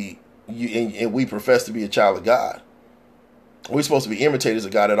supposed to be, and we profess to be a child of God. We're supposed to be imitators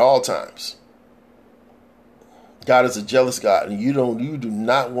of God at all times. God is a jealous God, and you do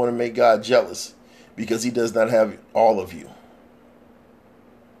not want to make God jealous, because he does not have all of you.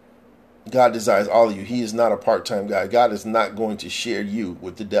 God desires all of you. He is not a part-time God. God is not going to share you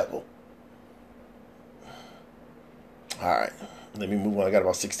with the devil. All right, let me move on. I got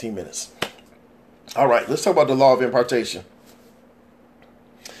about 16 minutes. All right, let's talk about the law of impartation.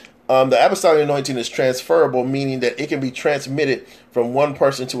 The apostolic anointing is transferable, meaning that it can be transmitted from one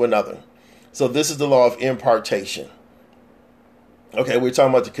person to another. So this is the law of impartation. Okay, we're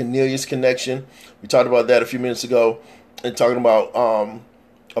talking about the Cornelius connection. We talked about that a few minutes ago, and talking about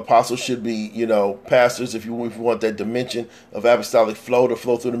Apostles should be, pastors, if you want that dimension of apostolic flow to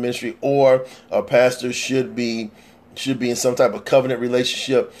flow through the ministry, or a pastor should be in some type of covenant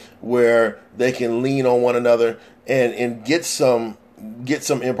relationship where they can lean on one another and get some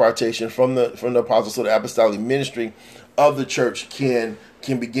impartation from the apostles, so the apostolic ministry of the church can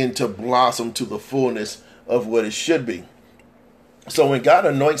begin to blossom to the fullness of what it should be. So when God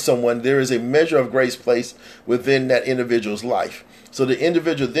anoints someone, there is a measure of grace placed within that individual's life. So the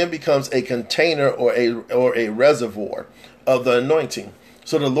individual then becomes a container or a reservoir of the anointing.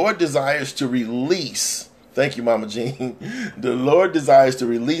 So the Lord desires to release, thank you, Mama Jean. The Lord desires to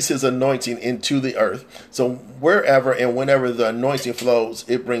release his anointing into the earth. So wherever and whenever the anointing flows,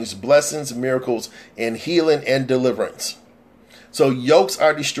 it brings blessings, miracles, and healing and deliverance. So yokes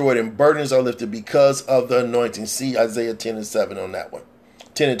are destroyed and burdens are lifted because of the anointing. See Isaiah 10:7 on that one.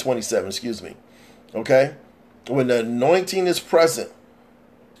 10:27, excuse me. Okay? When the anointing is present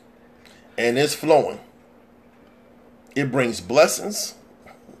and it's flowing, it brings blessings,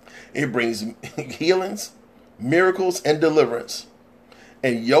 it brings healings, miracles, and deliverance.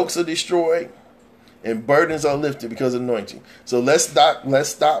 And yokes are destroyed and burdens are lifted because of anointing. So let's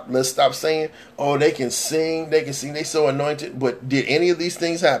stop saying, oh, they can sing, they're so anointed. But did any of these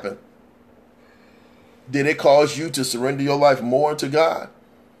things happen? Did it cause you to surrender your life more to God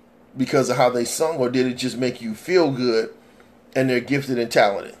because of how they sung, or did it just make you feel good and they're gifted and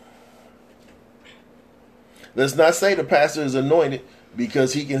talented? Let's not say the pastor is anointed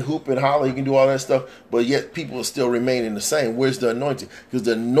because he can hoop and holler, he can do all that stuff, but yet people are still remaining the same. Where's the anointing? Because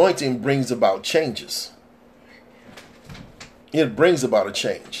the anointing brings about changes. It brings about a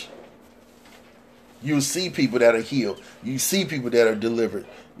change. You see people that are healed. You see people that are delivered.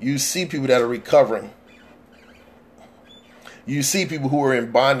 You see people that are recovering. You see people who are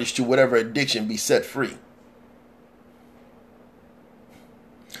in bondage to whatever addiction be set free.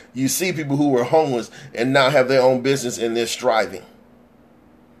 You see people who were homeless and now have their own business and they're striving.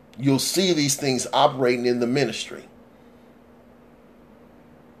 You'll see these things operating in the ministry.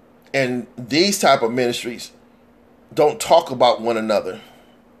 And these type of ministries don't talk about one another.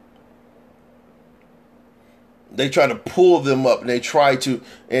 They try to pull them up, and they try to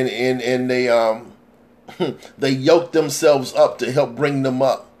and they they yoke themselves up to help bring them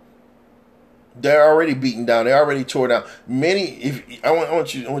up. They're already beaten down. They're already torn down. I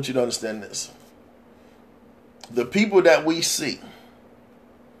want you to understand this. The people that we see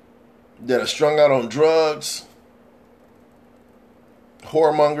that are strung out on drugs,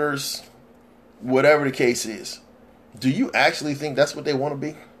 whoremongers, whatever the case is, do you actually think that's what they want to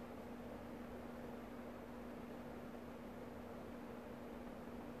be?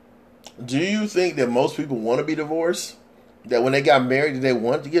 Do you think that most people want to be divorced? That when they got married, did they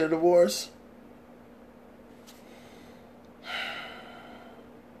want to get a divorce?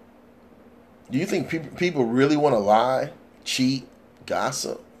 Do you think people really want to lie, cheat,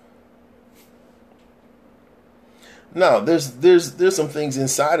 gossip? No, there's some things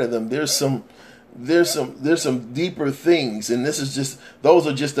inside of them. There's some deeper things, and those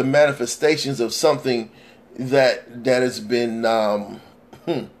are just the manifestations of something that has been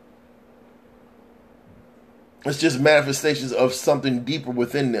it's just manifestations of something deeper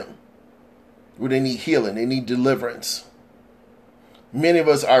within them, where they need healing, they need deliverance. Many of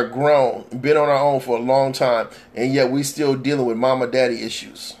us are grown, been on our own for a long time, and yet we still dealing with mama daddy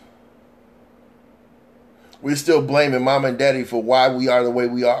issues. We're still blaming mama and daddy for why we are the way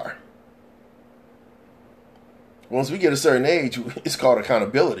we are. Once we get a certain age, it's called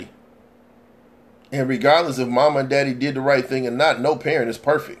accountability. And regardless if mama and daddy did the right thing or not, no parent is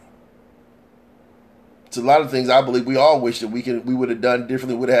perfect. It's a lot of things I believe we all wish that we would have done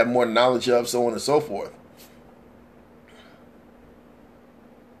differently, would have had more knowledge of, so on and so forth.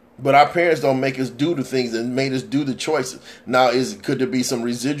 But our parents don't make us do the things and made us do the choices. Now, could there be some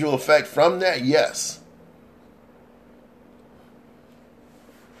residual effect from that? Yes.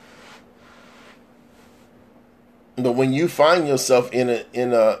 But when you find yourself in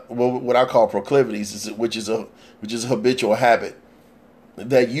a what I call proclivities, which is a habitual habit,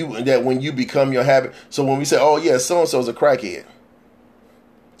 that when you become your habit. So when we say, oh yeah, so and so is a crackhead,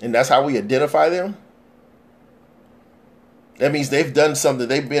 and that's how we identify them, that means they've done something.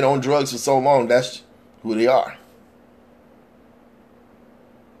 They've been on drugs for so long. That's who they are.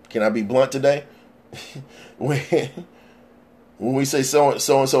 Can I be blunt today? when we say so and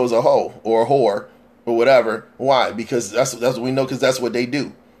so is a hoe or a whore or whatever, why? Because that's what we know, because that's what they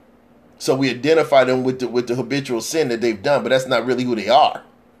do. So we identify them with the habitual sin that they've done, but that's not really who they are.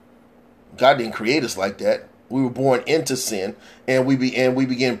 God didn't create us like that. We were born into sin, and we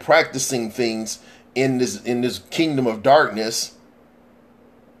began practicing things in this kingdom of darkness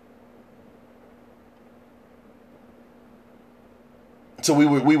So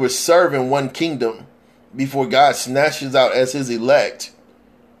we were serving one kingdom before God snatched us out as his elect.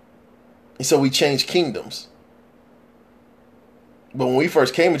 And so we changed kingdoms. But when we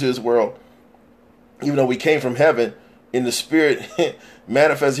first came into this world, even though we came from heaven in the spirit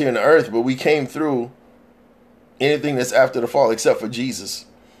manifest here in the earth, but we came through anything that's after the fall except for Jesus.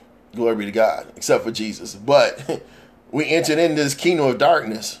 Glory be to God, except for Jesus. But we entered into this kingdom of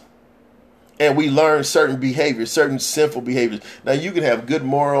darkness. And we learn certain behaviors, certain sinful behaviors. Now, you can have good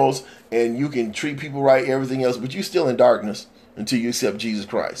morals and you can treat people right, everything else, but you're still in darkness until you accept Jesus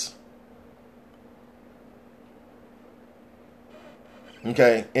Christ.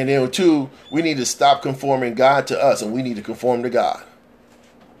 Okay? And then, two, we need to stop conforming God to us, and we need to conform to God.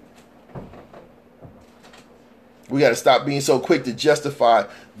 We got to stop being so quick to justify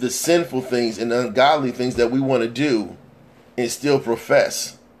the sinful things and ungodly things that we want to do and still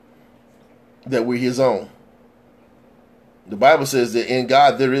profess that we're his own. The Bible says that in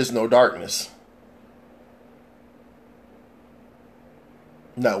God there is no darkness.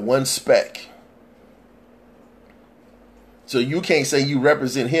 Not one speck. So you can't say you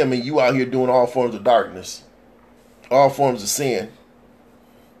represent him and you out here doing all forms of darkness. All forms of sin.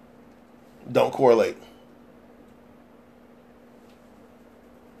 Don't correlate.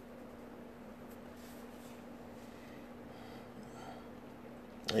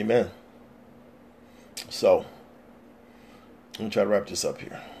 Amen. So, let me try to wrap this up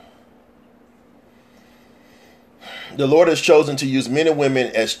here. The Lord has chosen to use men and women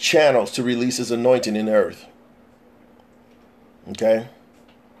as channels to release his anointing in the earth. Okay?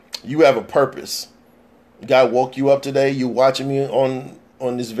 You have a purpose. God woke you up today. You watching me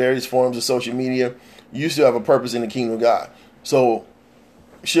on these various forms of social media. You still have a purpose in the kingdom of God. So,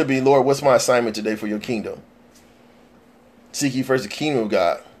 it should be, Lord, what's my assignment today for your kingdom? Seek ye first the kingdom of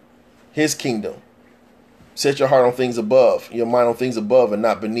God, his kingdom. Set your heart on things above, your mind on things above and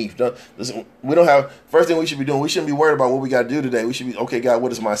not beneath. Listen, we don't have, first thing we should be doing, we shouldn't be worried about what we got to do today. We should be, okay, God,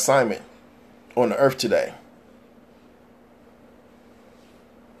 what is my assignment on the earth today?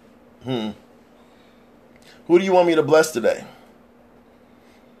 Who do you want me to bless today?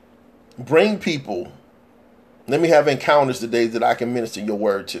 Bring people. Let me have encounters today that I can minister your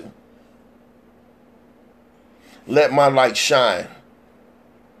word to. Let my light shine.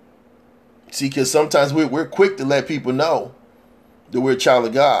 See, because sometimes we're quick to let people know that we're a child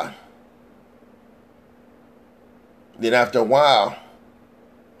of God. Then after a while,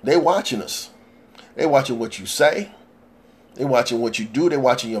 they're watching us. They're watching what you say. They're watching what you do. They're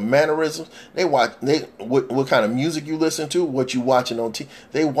watching your mannerisms. They watch what kind of music you listen to, what you watching on TV.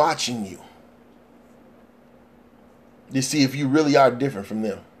 They're watching you. To see if you really are different from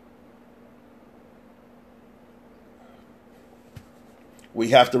them.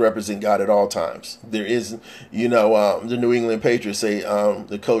 We have to represent God at all times. There is, the New England Patriots say,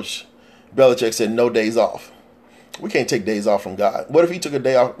 the coach Belichick said, no days off. We can't take days off from God. What if he took a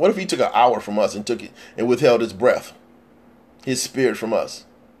day off? What if he took an hour from us and took it and withheld his breath, his spirit from us?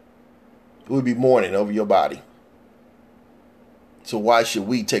 It would be mourning over your body. So why should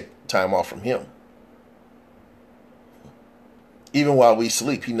we take time off from him? Even while we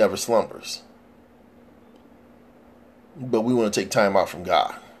sleep, he never slumbers. But we want to take time out from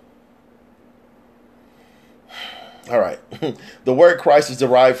God. All right. The word Christ is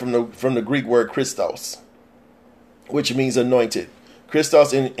derived from the Greek word Christos, which means anointed.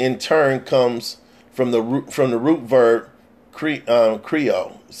 Christos in turn comes from the root verb chrio,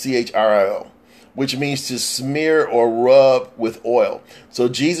 chrio, which means to smear or rub with oil. So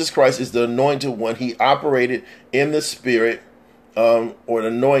Jesus Christ is the anointed one. He operated in the spirit or the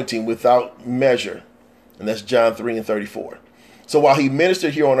anointing without measure. And that's John 3:34. So while he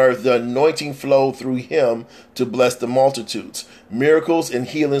ministered here on earth, the anointing flowed through him to bless the multitudes. Miracles and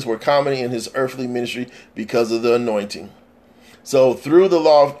healings were common in his earthly ministry because of the anointing. So through the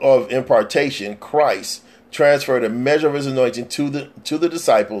law of impartation, Christ transferred a measure of his anointing to the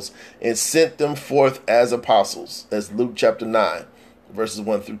disciples and sent them forth as apostles, as Luke chapter 9, verses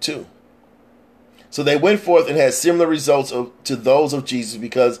 1 through 2. So they went forth and had similar results to those of Jesus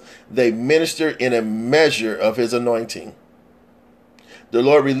because they ministered in a measure of his anointing. The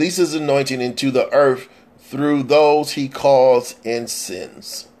Lord releases anointing into the earth through those he calls and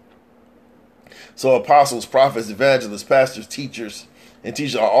sends. So apostles, prophets, evangelists, pastors, teachers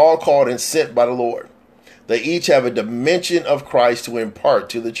are all called and sent by the Lord. They each have a dimension of Christ to impart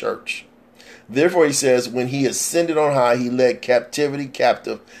to the church. Therefore, he says, when he ascended on high, he led captivity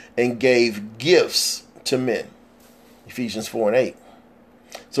captive and gave gifts to men. Ephesians 4:8.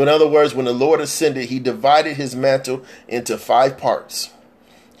 So in other words, when the Lord ascended, he divided his mantle into 5 parts.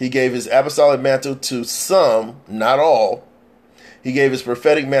 He gave his apostolic mantle to some, not all. He gave his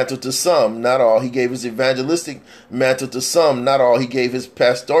prophetic mantle to some, not all. He gave his evangelistic mantle to some, not all. He gave his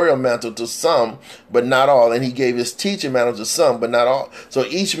pastoral mantle to some, but not all. And he gave his teaching mantle to some, but not all. So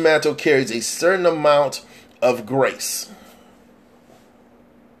each mantle carries a certain amount of grace.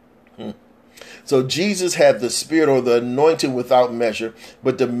 So Jesus had the Spirit or the anointing without measure,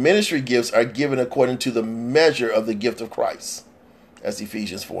 but the ministry gifts are given according to the measure of the gift of Christ. That's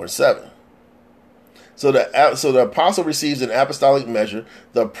Ephesians 4:7. So the apostle receives an apostolic measure,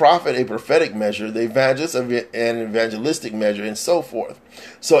 the prophet a prophetic measure, the evangelist an evangelistic measure, and so forth.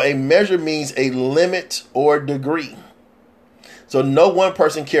 So a measure means a limit or degree. So no one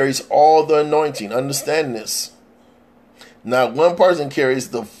person carries all the anointing. Understand this. Not one person carries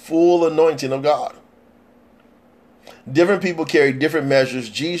the full anointing of God. Different people carry different measures.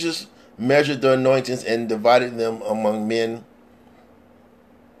 Jesus measured the anointings and divided them among men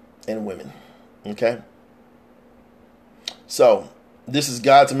and women. Okay? So, this is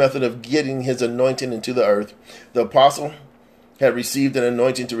God's method of getting his anointing into the earth. The apostle had received an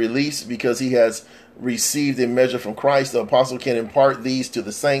anointing to release because he has received a measure from Christ. The apostle can impart these to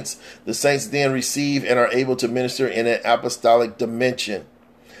the saints. The saints then receive and are able to minister in an apostolic dimension.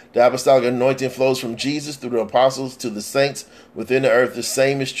 The apostolic anointing flows from Jesus through the apostles to the saints within the earth. The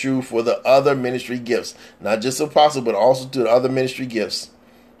same is true for the other ministry gifts. Not just apostle, but also to the other ministry gifts.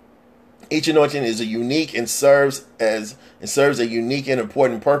 Each anointing is a unique and serves a unique and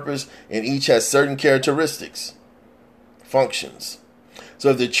important purpose, and each has certain characteristics, functions. So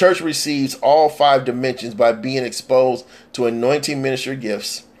if the church receives all 5 dimensions by being exposed to anointing ministry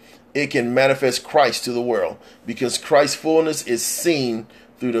gifts, it can manifest Christ to the world because Christ's fullness is seen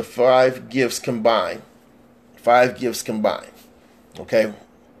through the 5 gifts combined. 5 gifts combined. Okay?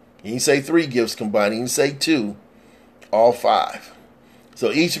 You didn't say 3 gifts combined. You didn't say 2. All 5.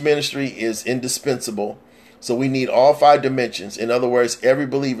 So each ministry is indispensable. So we need all 5 dimensions. In other words, every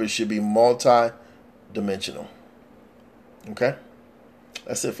believer should be multi-dimensional. Okay?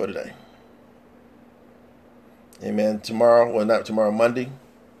 That's it for today. Amen. Tomorrow, well, not tomorrow, Monday.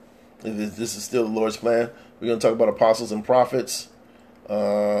 This is still the Lord's plan. We're going to talk about apostles and prophets.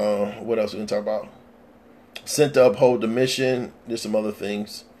 What else are we going to talk about? Sent to uphold the mission. There's some other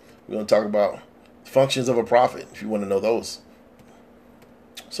things. We're going to talk about functions of a prophet, if you want to know those.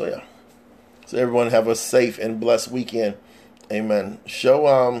 So, yeah. So, everyone have a safe and blessed weekend. Amen.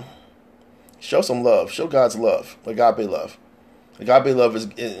 Show some love. Show God's love. Agape love. Agape love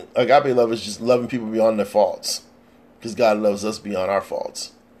is just loving people beyond their faults. Because God loves us beyond our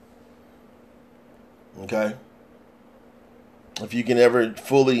faults. Okay? If you can ever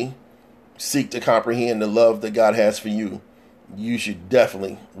fully seek to comprehend the love that God has for you, you should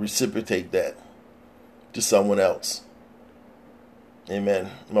definitely reciprocate that to someone else.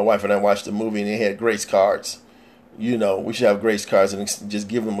 Amen. My wife and I watched a movie and they had grace cards. You know, we should have grace cards and just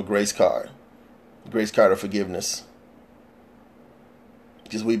give them a grace card. A grace card of forgiveness.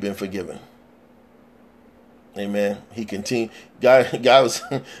 Because we've been forgiven. Amen. He continued. God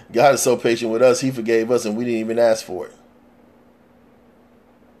is so patient with us. He forgave us and we didn't even ask for it.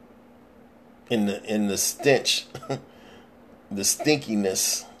 In the stench, the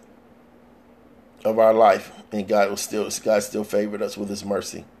stinkiness of our life, and God still favored us with his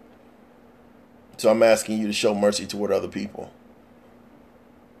mercy. So I'm asking you to show mercy toward other people.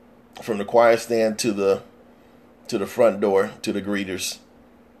 From the choir stand to the front door, to the greeters,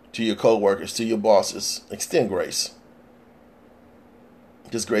 to your co-workers, to your bosses, extend grace.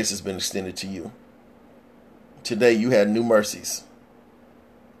 Because grace has been extended to you. Today you had new mercies.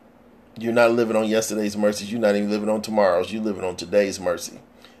 You're not living on yesterday's mercies. You're not even living on tomorrow's. You're living on today's mercy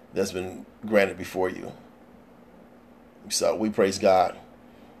that's been granted before you. So we praise God.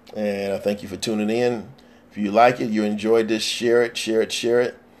 And I thank you for tuning in. If you like it, you enjoyed this, share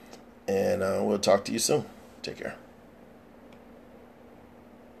it. And we'll talk to you soon. Take care.